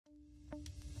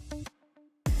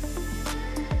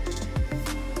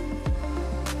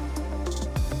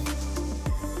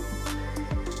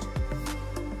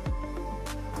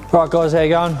Right guys, how you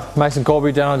going? Max and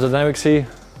Corby down under Lumix here.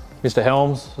 Mr.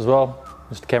 Helms as well,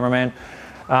 Mr. Cameraman.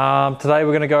 Today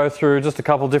we're going to go through just a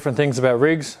couple of different things about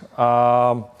rigs.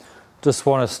 Just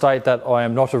want to state that I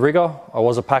am not a rigger. I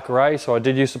was a packer A, so I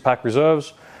did used to pack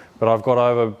reserves, but I've got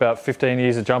over about 15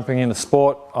 years of jumping in the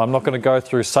sport. I'm not going to go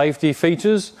through safety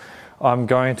features. I'm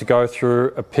going to go through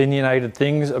opinionated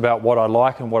things about what I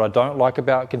like and what I don't like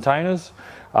about containers,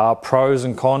 pros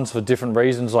and cons for different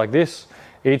reasons like this.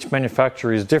 Each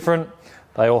manufacturer is different.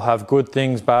 They all have good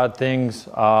things, bad things.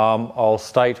 I'll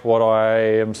state what I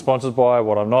am sponsored by,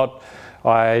 what I'm not.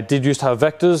 I did used to have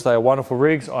Vectors. They are wonderful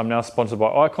rigs. I'm now sponsored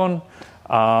by Icon.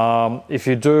 If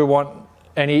you do want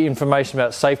any information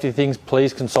about safety things,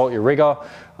 please consult your rigger.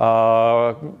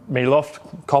 Me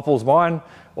Loft, Coppel's mine.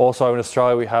 Also in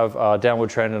Australia we have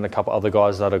Downward Trend and a couple other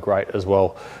guys that are great as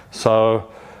well.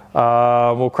 So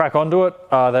we'll crack onto it.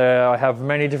 I have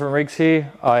many different rigs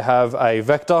here. I have a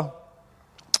Vector.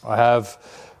 I have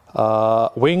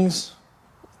Wings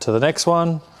to the next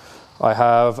one. I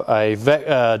have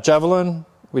a Javelin,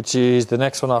 which is the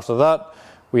next one after that.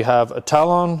 We have a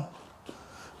Talon.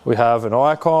 We have an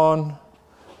Icon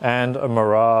and a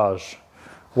Mirage.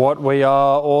 What we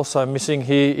are also missing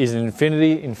here is an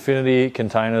Infinity. Infinity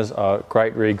containers are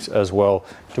great rigs as well.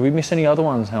 Do we miss any other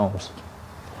ones, Helms?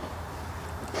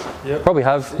 Yep. Probably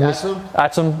have.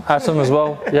 Atom as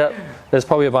well. Yep. There's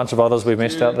probably a bunch of others we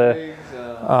missed out there.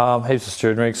 Heaps of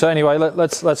student rigs. So anyway,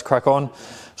 let's crack on.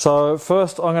 So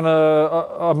first,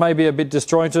 I may be a bit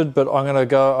disjointed, but I'm gonna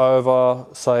go over.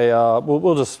 Say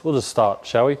we'll just start,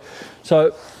 shall we?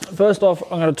 So first off,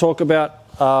 I'm going to talk about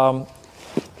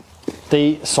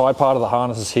the side part of the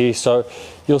harnesses here. So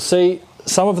you'll see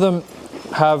some of them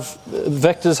have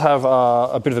Vectors have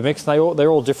a bit of a mix. They're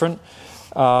all different.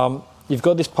 You've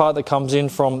got this part that comes in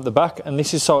from the back, and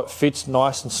this is so it fits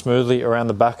nice and smoothly around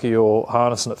the back of your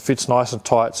harness, and it fits nice and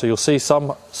tight. So you'll see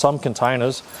some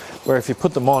containers where if you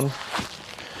put them on,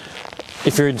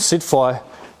 if you're in sit fly,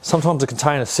 sometimes the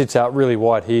container sits out really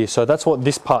wide here. So that's what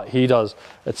this part here does.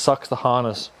 It sucks the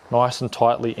harness nice and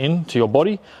tightly into your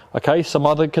body. Okay, some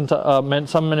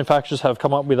manufacturers have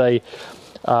come up with a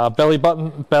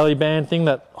belly band thing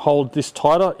that holds this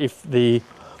tighter if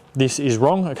this is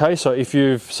wrong. Okay, so if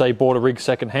you've say bought a rig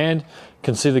second hand,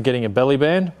 consider getting a belly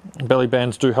band. Belly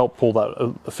bands do help pull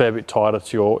that a fair bit tighter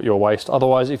to your waist.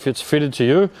 Otherwise, if it's fitted to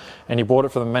you and you bought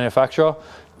it from the manufacturer,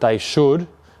 they should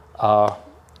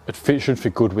should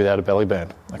fit good without a belly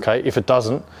band. Okay, if it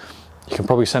doesn't, you can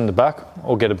probably send it back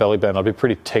or get a belly band. I'd be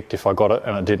pretty ticked if I got it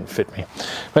and it didn't fit me.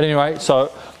 But anyway, so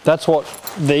that's what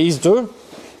these do.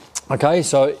 Okay,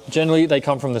 so generally they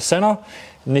come from the center,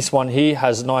 and this one here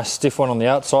has a nice stiff one on the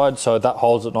outside, so that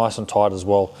holds it nice and tight as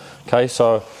well. Okay,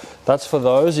 so that's for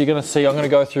those. You're going to see, I'm going to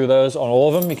go through those on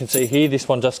all of them. You can see here, this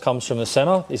one just comes from the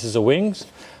center. This is a Wings.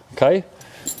 Okay,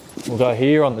 we'll go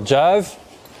here on the Jav.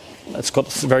 It's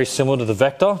got very similar to the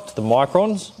Vector, to the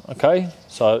Microns. Okay,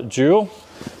 so dual.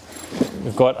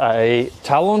 We've got a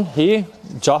Talon here,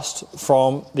 just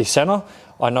from the center.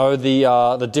 I know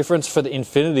the difference for the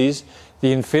Infinities.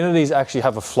 The Infinities actually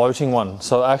have a floating one,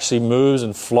 so it actually moves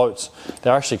and floats.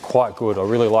 They're actually quite good. I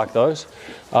really like those.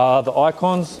 The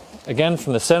Icons, again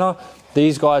from the center,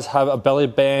 these guys have a belly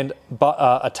band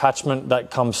attachment that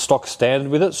comes stock standard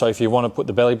with it. So if you want to put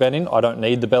the belly band in, I don't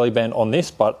need the belly band on this,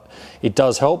 but it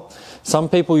does help. Some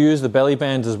people use the belly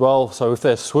bands as well. So if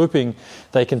they're swooping,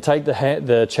 they can take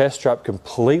the chest strap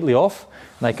completely off,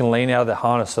 and they can lean out of the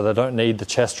harness, so they don't need the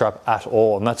chest strap at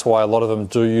all. And that's why a lot of them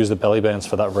do use the belly bands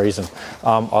for that reason.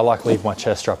 I like to leave my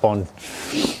chest strap on.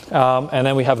 And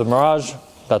then we have the Mirage.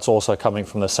 That's also coming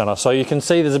from the center. So you can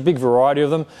see there's a big variety of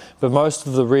them, but most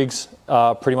of the rigs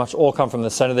pretty much all come from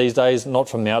the center these days, not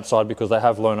from the outside, because they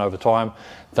have learned over time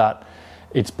that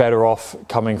it's better off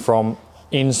coming from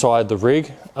inside the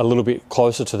rig, a little bit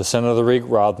closer to the center of the rig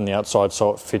rather than the outside,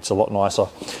 so it fits a lot nicer.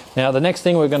 Now the next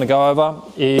thing we're going to go over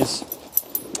is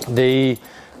the,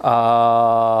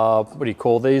 what do you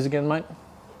call these again, mate?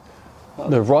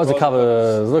 The riser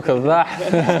covers. Look at that.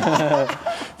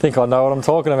 I think I know what I'm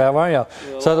talking about, won't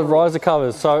you? So the riser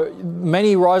covers. So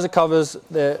many riser covers,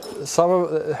 big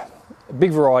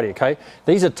variety, okay?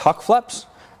 These are tuck flaps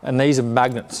and these are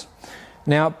magnets.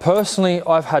 Now, personally,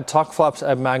 I've had tuck flaps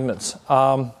and magnets.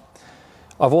 I've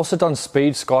also done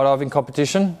speed skydiving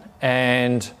competition,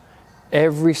 and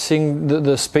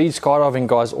the speed skydiving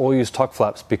guys all use tuck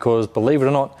flaps because, believe it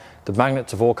or not, the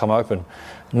magnets have all come open.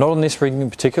 Not on this rig in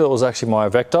particular, it was actually my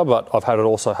Vector, but I've had it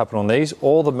also happen on these.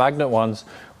 All the magnet ones,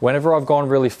 whenever I've gone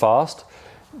really fast,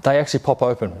 they actually pop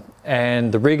open.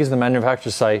 And the riggers and the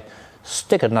manufacturers say,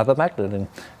 stick another magnet in.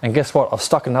 And guess what? I've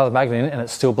stuck another magnet in and it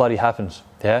still bloody happens.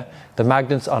 Yeah, the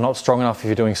magnets are not strong enough if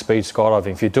you're doing speed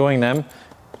skydiving. If you're doing them,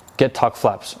 get tuck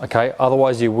flaps, okay?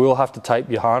 Otherwise you will have to tape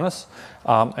your harness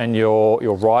and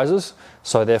your risers,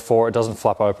 so therefore it doesn't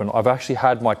flap open. I've actually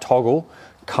had my toggle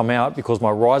come out because my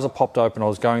riser popped open. I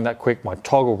was going that quick. My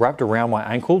toggle wrapped around my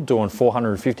ankle doing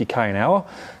 450k an hour,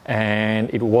 and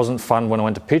it wasn't fun when I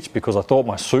went to pitch because I thought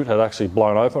my suit had actually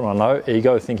blown open. I know,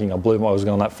 ego, thinking I was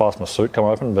going that fast, my suit come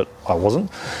open, but I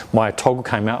wasn't. My toggle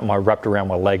came out and I wrapped around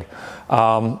my leg.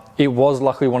 It was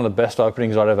luckily one of the best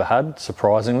openings I'd ever had,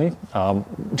 surprisingly,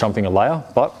 jumping a layer,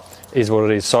 but is what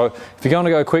it is. So if you're going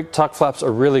to go quick, tuck flaps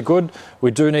are really good. We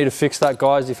do need to fix that,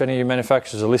 guys, if any of you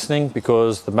manufacturers are listening,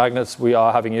 because the magnets, we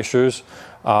are having issues,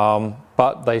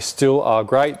 but they still are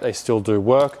great. They still do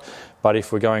work. But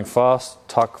if we're going fast,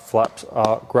 tuck flaps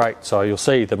are great. So you'll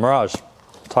see the Mirage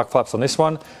tuck flaps on this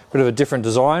one, bit of a different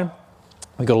design.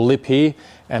 We've got a lip here,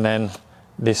 and then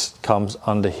this comes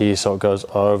under here, so it goes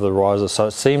over the riser. So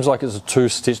it seems like it's a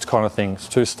two-stitched kind of thing. It's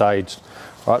two-staged,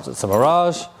 right? So it's a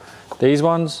Mirage. These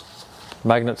ones,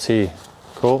 magnets here,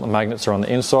 cool. The magnets are on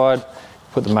the inside.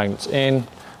 Put the magnets in.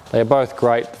 They're both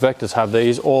great. The Vectors have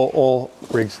these. All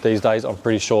rigs these days, I'm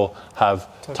pretty sure, have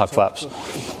tuck flaps.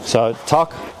 So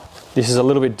tuck. This is a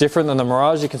little bit different than the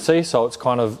Mirage, you can see. So it's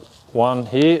kind of one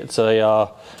here. It's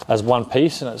as one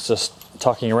piece, and it's just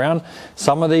tucking around.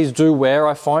 Some of these do wear,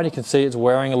 I find. You can see it's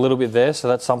wearing a little bit there, so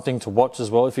that's something to watch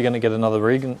as well if you're going to get another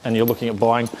rig and you're looking at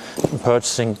buying and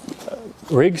purchasing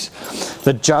rigs.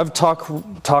 The Jav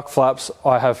tuck flaps,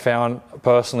 I have found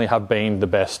personally, have been the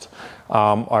best.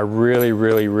 I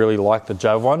really like the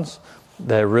Jav ones.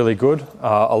 They're really good.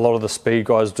 A lot of the speed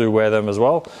guys do wear them as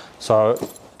well, so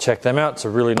check them out. It's a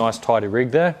really nice tidy rig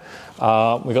there.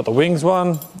 We've got the Wings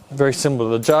one, very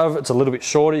similar to the Jav. It's a little bit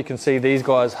shorter. You can see these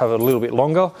guys have a little bit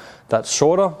longer. That's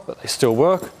shorter, but they still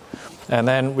work. And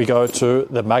then we go to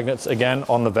the magnets again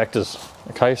on the Vectors.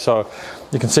 Okay, so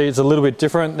you can see it's a little bit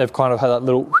different. They've kind of had that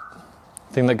little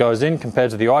thing that goes in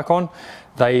compared to the Icon.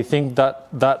 They think that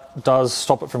that does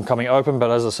stop it from coming open,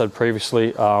 but as I said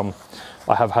previously, I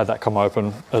have had that come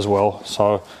open as well.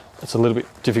 So it's a little bit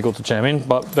difficult to jam in,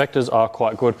 but Vectors are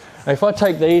quite good. Now, if I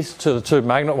take these to the two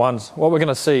magnet ones, what we're going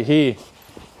to see here,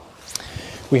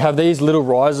 we have these little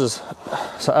risers.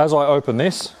 So as I open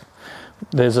this,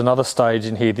 there's another stage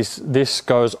in here. This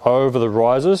goes over the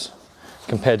risers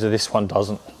compared to this one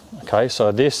doesn't. Okay,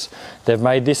 so they've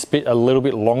made this bit a little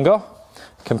bit longer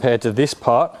compared to this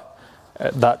part.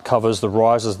 That covers the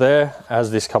risers there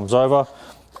as this comes over.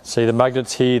 See the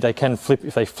magnets here, they can flip.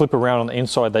 If they flip around on the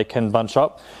inside, they can bunch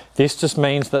up. This just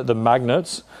means that the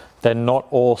magnets, they're not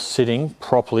all sitting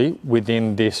properly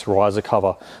within this riser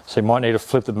cover. So you might need to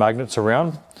flip the magnets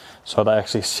around so they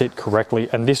actually sit correctly.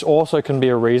 And this also can be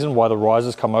a reason why the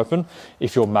risers come open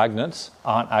if your magnets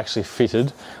aren't actually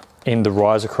fitted in the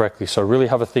riser correctly. So really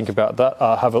have a think about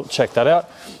that, check that out.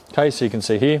 Okay, so you can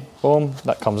see here, boom,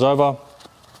 that comes over.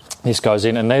 This goes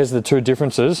in, and there's the two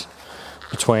differences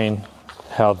between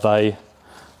how they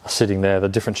are sitting there, the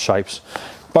different shapes.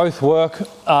 Both work,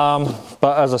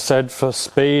 but as I said, for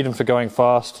speed and for going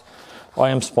fast,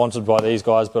 I am sponsored by these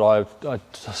guys, but I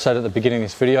said at the beginning of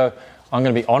this video, I'm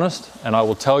going to be honest, and I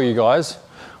will tell you guys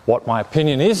what my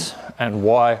opinion is and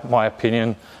why my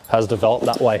opinion has developed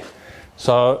that way.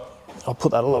 So I'll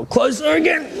put that a little closer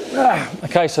again.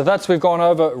 Okay, so we've gone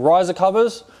over riser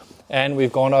covers, and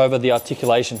we've gone over the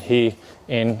articulation here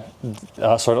in,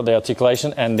 sorry, not the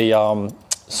articulation, and the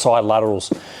side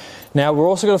laterals. Now we're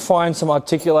also going to find some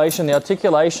articulation. The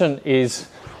articulation is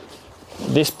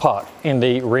this part in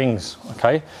the rings,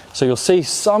 okay? So you'll see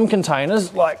some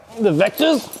containers, like the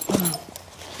Vectors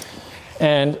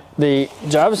and the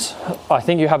Javs. I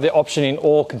think you have the option in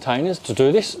all containers to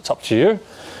do this. It's up to you.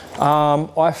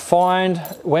 I find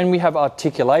when we have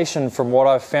articulation, from what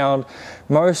I've found,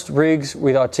 most rigs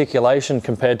with articulation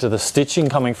compared to the stitching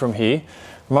coming from here,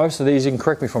 most of these, you can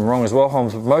correct me if I'm wrong as well,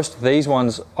 Holmes, but most of these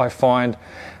ones I find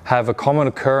have a common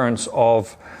occurrence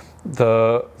of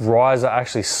the riser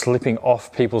actually slipping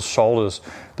off people's shoulders.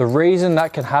 The reason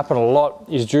that can happen a lot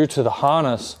is due to the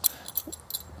harness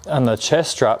and the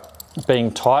chest strap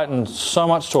being tightened so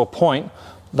much to a point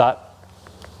that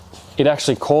it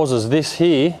actually causes this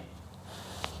here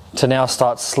to now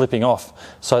start slipping off.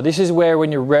 So this is where,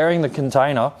 when you're wearing the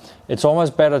container, it's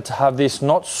almost better to have this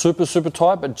not super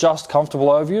tight, but just comfortable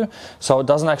over you, so it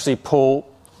doesn't actually pull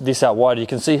this out wider. You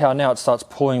can see how now it starts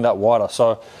pulling that wider.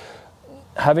 So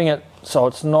having it so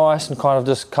it's nice and kind of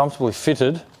just comfortably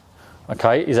fitted,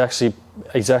 okay, is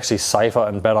actually safer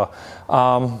and better.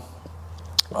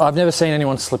 I've never seen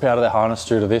anyone slip out of their harness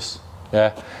due to this.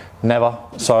 Yeah, never.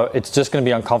 So it's just going to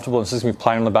be uncomfortable. It's just going to be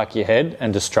playing on the back of your head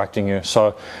and distracting you.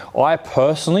 So I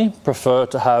personally prefer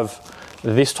to have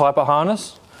this type of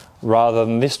harness rather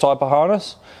than this type of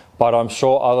harness, but I'm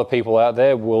sure other people out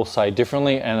there will say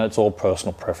differently, and it's all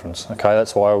personal preference. Okay,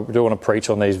 that's why I do want to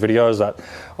preach on these videos that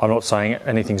I'm not saying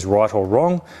anything's right or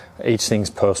wrong. Each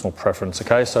thing's personal preference.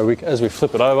 Okay, so as we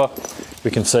flip it over, we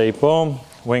can see, boom,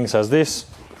 Wings has this.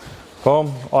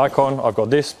 Boom, Icon, I've got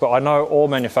this, but I know all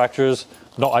manufacturers,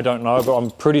 I don't know, but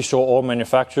I'm pretty sure all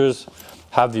manufacturers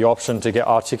have the option to get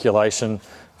articulation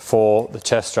for the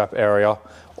chest strap area,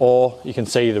 or you can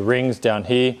see the rings down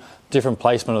here, different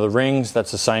placement of the rings,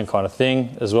 that's the same kind of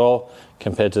thing as well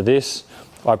compared to this.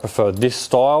 I prefer this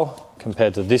style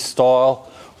compared to this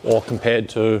style, or compared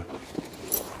to,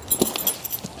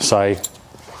 say,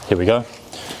 here we go.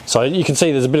 So you can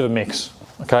see there's a bit of a mix,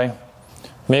 okay?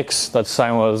 Mix, that's the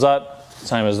same as that,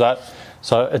 same as that.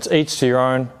 So it's each to your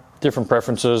own, different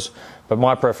preferences, but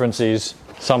my preference is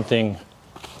something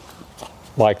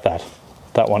like that.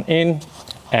 That one in,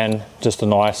 and just a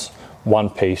nice one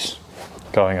piece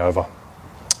going over.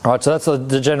 All right, so that's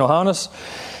the general harness.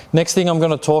 Next thing I'm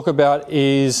going to talk about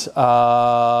is, we'll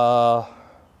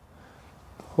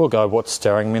go what's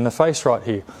staring me in the face right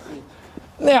here.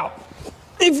 Now,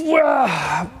 if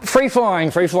free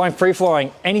flying,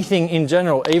 anything in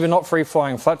general, even not free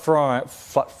flying, flat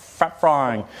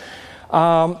flying,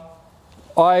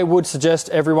 I would suggest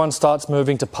everyone starts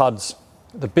moving to PUDs.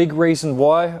 The big reason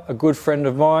why, a good friend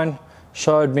of mine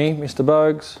showed me, Mr.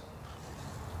 Bogues.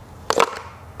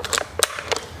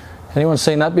 Anyone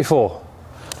seen that before?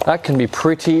 That can be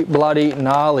pretty bloody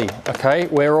gnarly, okay?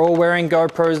 We're all wearing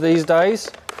GoPros these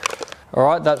days. All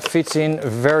right, that fits in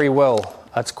very well.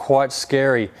 That's quite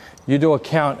scary. You do a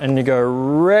count and you go,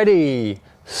 ready,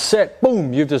 set,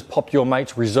 boom, you've just popped your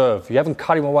mate's reserve. You haven't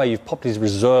cut him away, you've popped his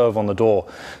reserve on the door.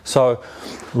 So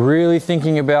really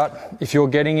thinking about if you're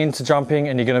getting into jumping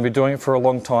and you're going to be doing it for a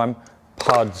long time,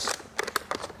 PUDs.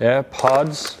 Yeah,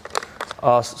 PUDs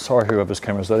are, sorry whoever's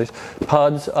cameras that is,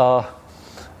 PUDs are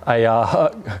a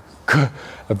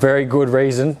very good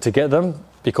reason to get them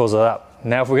because of that.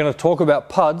 Now if we're going to talk about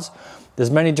PUDs, there's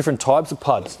many different types of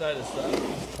PUDs.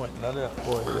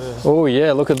 Oh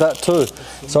yeah, look at that too.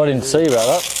 So I didn't see about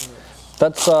that.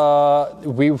 That's,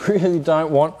 we really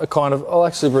don't want a kind of, I'll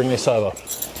actually bring this over.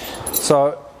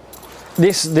 So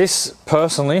this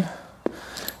personally,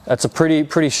 that's a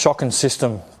pretty shocking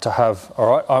system to have, all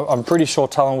right? I'm pretty sure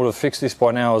Talon would have fixed this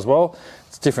by now as well.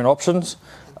 It's different options,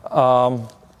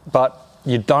 but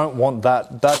you don't want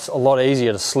that. That's a lot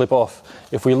easier to slip off.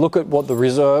 If we look at what the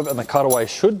reserve and the cutaway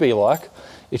should be like,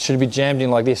 it should be jammed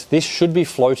in like this. This should be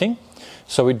floating,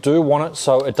 so we do want it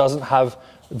so it doesn't have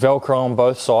Velcro on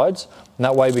both sides, and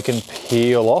that way we can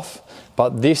peel off,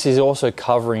 but this is also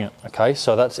covering it, okay?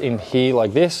 So that's in here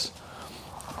like this,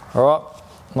 all right,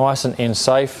 nice and in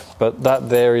safe, but that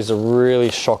there is a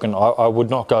really shocking, I would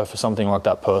not go for something like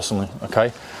that personally,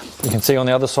 okay? You can see on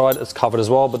the other side it's covered as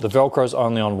well, but the Velcro is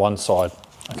only on one side,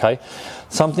 okay?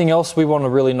 Something else we want to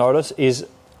really notice is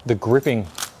the gripping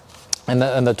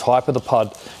and the type of the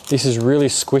PUD. This is really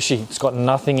squishy, it's got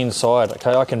nothing inside,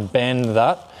 okay? I can bend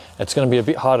that, it's going to be a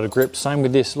bit harder to grip. Same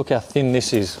with this, look how thin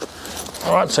this is.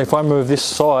 All right, so if I move this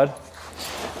side,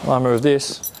 I move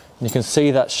this, you can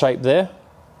see that shape there,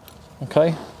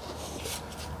 okay?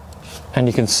 And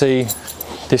you can see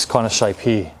this kind of shape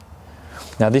here.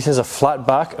 Now this is a flat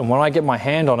back, and when I get my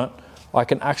hand on it, I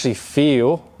can actually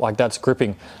feel like that's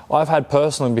gripping. I've had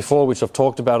personally before, which I've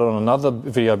talked about on another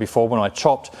video before, when I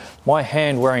chopped, my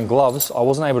hand wearing gloves, I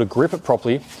wasn't able to grip it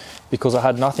properly because I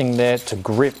had nothing there to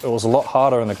grip. It was a lot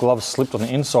harder and the gloves slipped on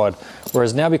the inside.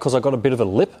 Whereas now, because I've got a bit of a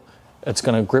lip, it's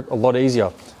gonna grip a lot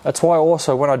easier. That's why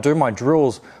also when I do my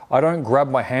drills, I don't grab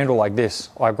my handle like this.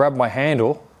 I grab my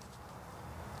handle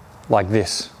like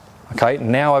this, okay?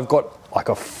 Now I've got like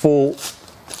a full,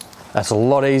 that's a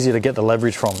lot easier to get the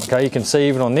leverage from, okay? You can see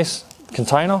even on this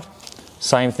container,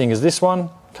 same thing as this one,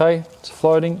 okay? It's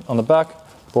floating on the back,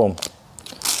 boom.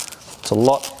 It's a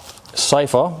lot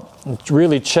safer.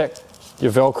 Really check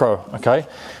your Velcro, okay?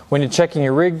 When you're checking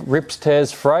your rig, rips,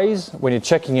 tears, frays. When you're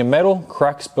checking your metal,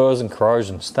 cracks, burrs, and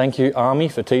corrosions. Thank you, Army,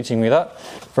 for teaching me that.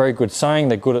 Very good saying.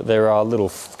 They're good at their little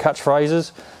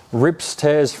catchphrases. Rips,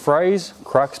 tears, frays,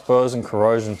 cracks, burrs, and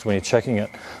corrosions when you're checking it.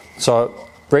 So,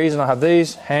 reason I have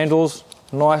these handles,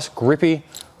 nice, grippy.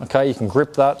 Okay, you can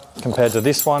grip that compared to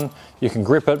this one. You can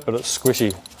grip it, but it's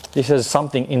squishy. This has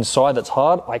something inside that's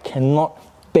hard. I cannot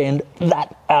bend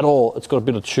that at all. It's got a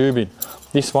bit of tubing.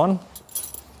 This one,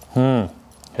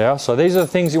 yeah, so these are the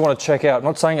things you want to check out. I'm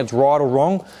not saying it's right or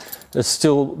wrong, It's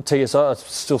still TSR,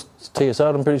 it's still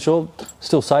TSR, I'm pretty sure.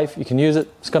 Still safe, you can use it,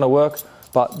 it's gonna work,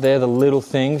 but they're the little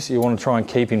things you wanna try and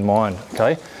keep in mind,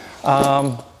 okay?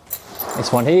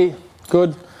 This one here,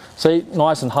 good. See,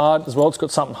 nice and hard as well, it's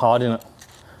got something hard in it.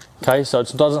 Okay, so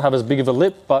it doesn't have as big of a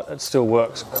lip, but it still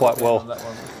works quite well.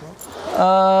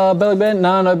 Belly band?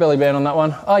 No belly band on that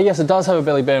one. Oh yes, it does have a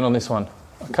belly band on this one.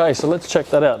 Okay, so let's check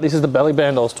that out. This is the belly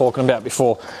band I was talking about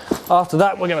before. After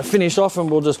that, we're going to finish off and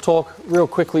we'll just talk real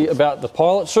quickly about the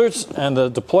pilot suits and the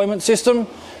deployment system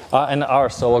and the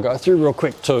RSL I'll go through real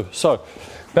quick too. So,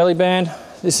 belly band,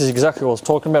 this is exactly what I was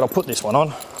talking about. I'll put this one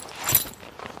on.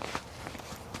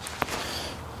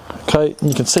 Okay,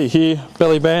 you can see here,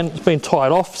 belly band, it's been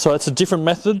tied off, so it's a different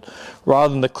method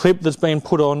rather than the clip that's been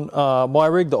put on my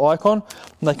rig, the Icon.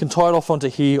 And they can tie it off onto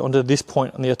here, onto this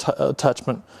point on the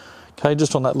attachment. Okay,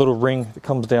 just on that little ring that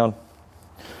comes down.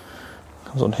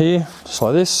 Comes on here, just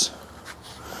like this.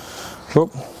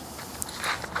 Whoop.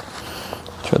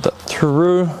 Thread that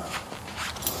through.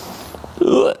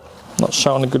 Not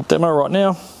showing a good demo right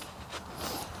now.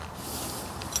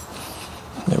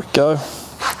 There we go.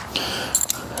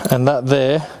 And that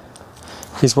there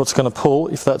is what's going to pull,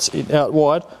 if that's it out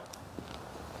wide,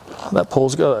 that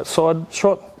pulls, go that side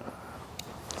shot,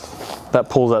 that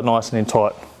pulls that nice and in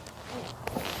tight.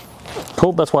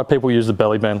 Cool, that's why people use the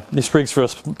belly band. This rig's for a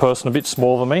person a bit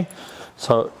smaller than me,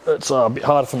 so it's a bit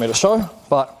harder for me to show,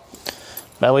 but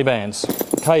belly bands.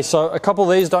 Okay, so a couple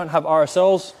of these don't have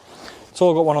RSLs. It's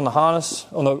all got one on the harness,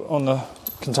 on the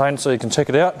container, so you can check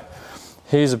it out.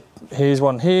 Here's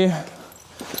one here.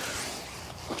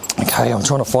 Okay, I'm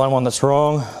trying to find one that's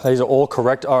wrong. These are all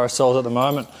correct RSLs at the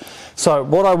moment. So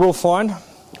what I will find,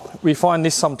 we find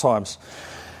this sometimes.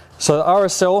 So the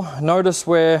RSL, notice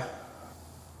where,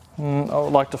 I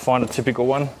would like to find a typical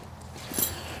one.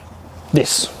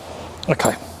 This,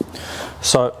 okay.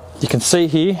 So you can see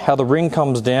here how the ring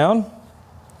comes down,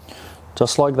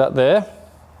 just like that there.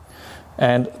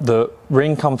 And the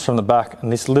ring comes from the back,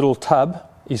 and this little tab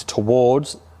is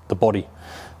towards the body.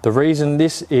 The reason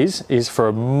this is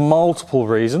for multiple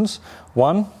reasons.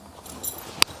 One,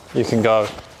 you can go,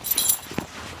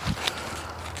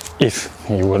 if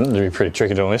you wouldn't, it'd be pretty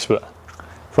tricky doing this, but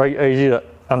very easy to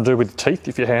undo with the teeth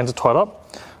if your hands are tied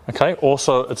up. Okay,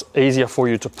 also it's easier for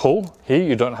you to pull. Here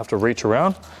you don't have to reach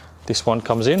around. This one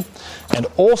comes in. And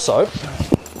also,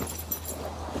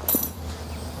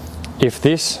 if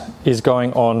this is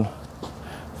going on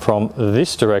from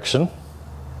this direction,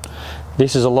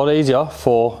 this is a lot easier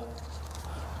for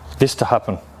this to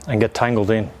happen and get tangled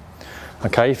in.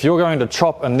 Okay, if you're going to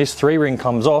chop and this 3-ring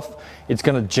comes off, it's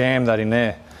going to jam that in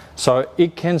there. So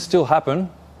it can still happen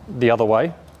the other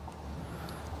way.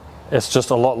 It's just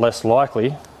a lot less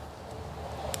likely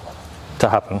to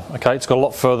happen. Okay, it's got a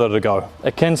lot further to go.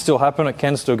 It can still happen, it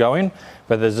can still go in,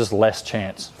 but there's just less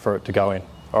chance for it to go in.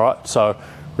 All right, so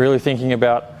really thinking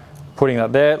about putting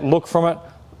that there. Look from it,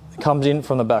 it comes in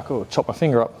from the back. Oh, chop my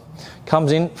finger up.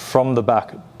 Comes in from the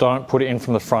back, don't put it in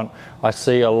from the front. I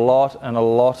see a lot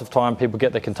of time people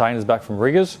get their containers back from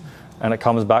riggers and it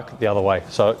comes back the other way,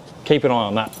 so keep an eye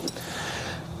on that.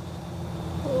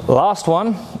 Last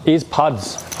one is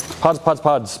puds.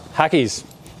 Hackies.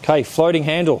 Okay, floating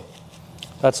handle.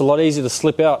 That's a lot easier to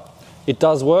slip out. It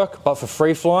does work, but for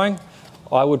free flying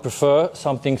I would prefer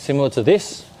something similar to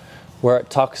this where it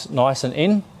tucks nice and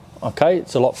in. Okay,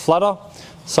 it's a lot flatter.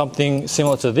 Something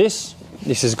similar to this.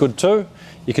 This is good too.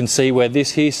 You can see where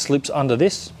this here slips under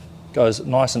this, goes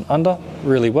nice and under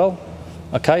really well.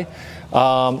 Okay,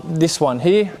 this one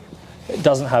here, it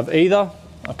doesn't have either.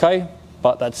 Okay,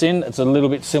 but that's in. It's a little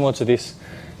bit similar to this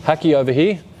hacky over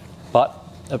here, but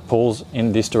it pulls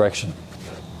in this direction.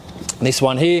 This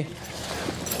one here,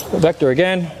 vector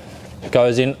again,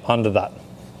 goes in under that.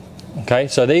 Okay,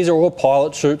 so these are all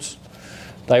pilot chutes.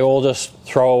 They all just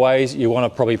throwaways. You want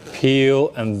to probably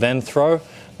peel and then throw.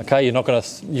 Okay, you're not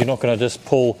gonna just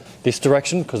pull this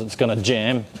direction because it's gonna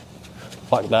jam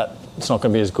like that. It's not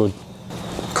gonna be as good.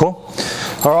 Cool.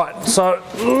 All right. So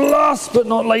last but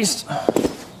not least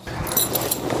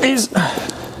is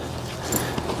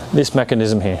this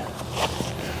mechanism here.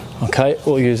 Okay,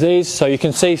 we'll use these. So you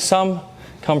can see some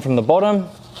come from the bottom,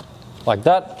 like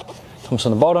that. Comes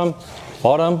from the bottom,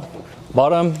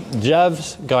 bottom,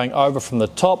 jabs going over from the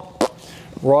top.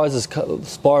 Rises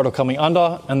spiral coming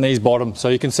under, and these bottom. So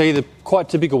you can see the quite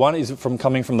typical one is from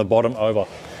coming from the bottom over.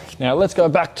 Now let's go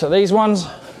back to these ones.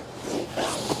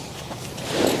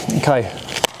 Okay,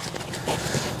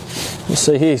 you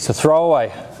see here it's a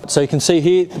throwaway. So you can see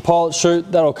here the pilot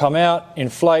chute, that'll come out,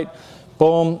 inflate,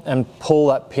 boom, and pull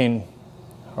that pin.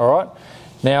 All right.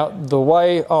 Now the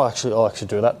way I'll actually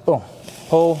do that. Boom,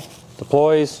 pull,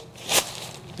 deploys,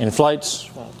 inflates,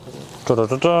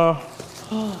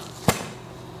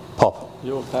 pop.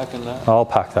 You're packing that. I'll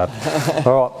pack that.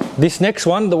 All right, this next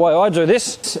one, the way I do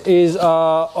this is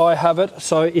I have it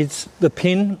so the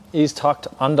pin is tucked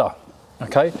under.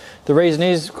 Okay, the reason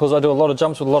is because I do a lot of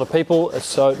jumps with a lot of people,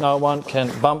 so no one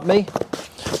can bump me,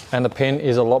 and the pin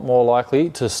is a lot more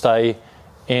likely to stay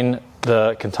in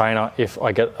the container if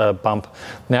I get a bump.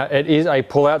 Now it is a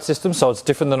pull-out system, so it's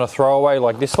different than a throwaway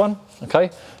like this one.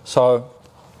 Okay, so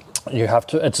you have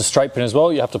to, it's a straight pin as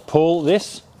well, you have to pull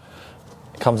this,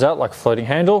 it comes out like a floating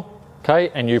handle, okay,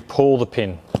 and you pull the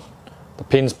pin. The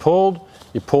pin's pulled,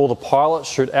 you pull the pilot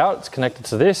chute out, it's connected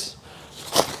to this.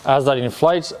 As that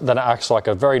inflates, then it acts like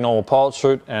a very normal pilot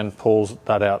chute and pulls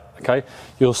that out, okay.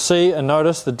 You'll see and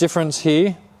notice the difference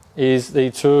here is the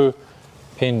two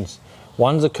pins.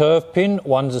 One's a curved pin,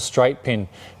 one's a straight pin.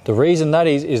 The reason that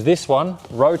is this one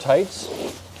rotates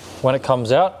when it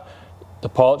comes out. The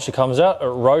pilot chute comes out, it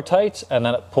rotates, and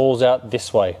then it pulls out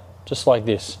this way, just like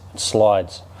this, it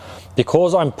slides.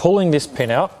 Because I'm pulling this pin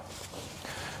out,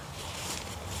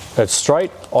 it's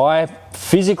straight, I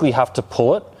physically have to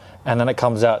pull it, and then it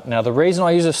comes out. Now the reason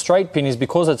I use a straight pin is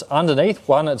because it's underneath.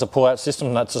 One, it's a pull-out system,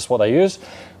 and that's just what they use,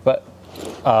 but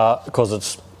because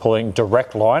it's pulling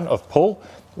direct line of pull.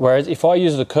 Whereas if I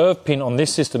use the curved pin on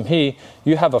this system here,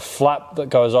 you have a flap that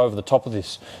goes over the top of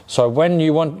this. So when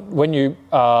you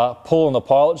pull and the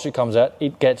pilot chute comes out,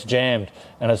 it gets jammed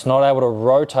and it's not able to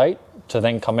rotate to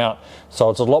then come out. So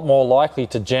it's a lot more likely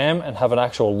to jam and have an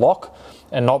actual lock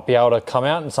and not be able to come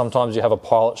out, and sometimes you have a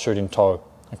pilot chute in tow.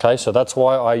 Okay, so that's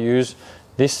why I use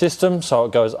this system, so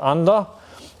it goes under.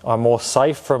 I'm more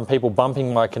safe from people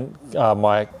bumping my pin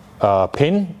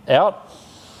out.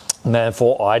 And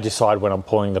therefore I decide when I'm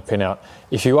pulling the pin out.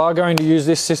 If you are going to use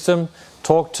this system,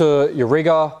 talk to your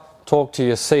rigger, talk to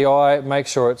your CI, make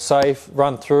sure it's safe,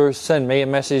 run through, send me a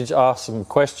message, ask some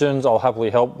questions. I'll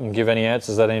happily help and give any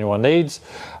answers that anyone needs.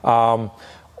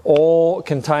 All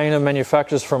container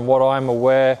manufacturers, from what I'm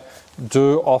aware,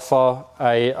 do offer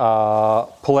a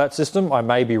pull-out system. I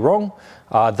may be wrong.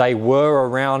 They were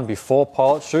around before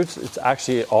pilot chutes. It's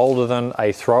actually older than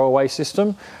a throwaway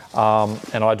system,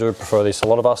 and I do prefer this. A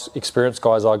lot of us experienced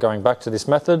guys are going back to this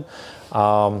method.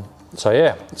 So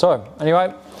yeah, so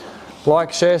anyway,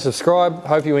 like, share, subscribe.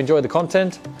 Hope you enjoyed the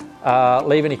content.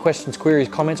 Leave any questions, queries,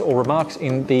 comments or remarks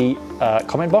in the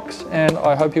comment box, and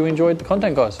I hope you enjoyed the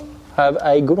content, guys. Have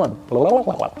a good one.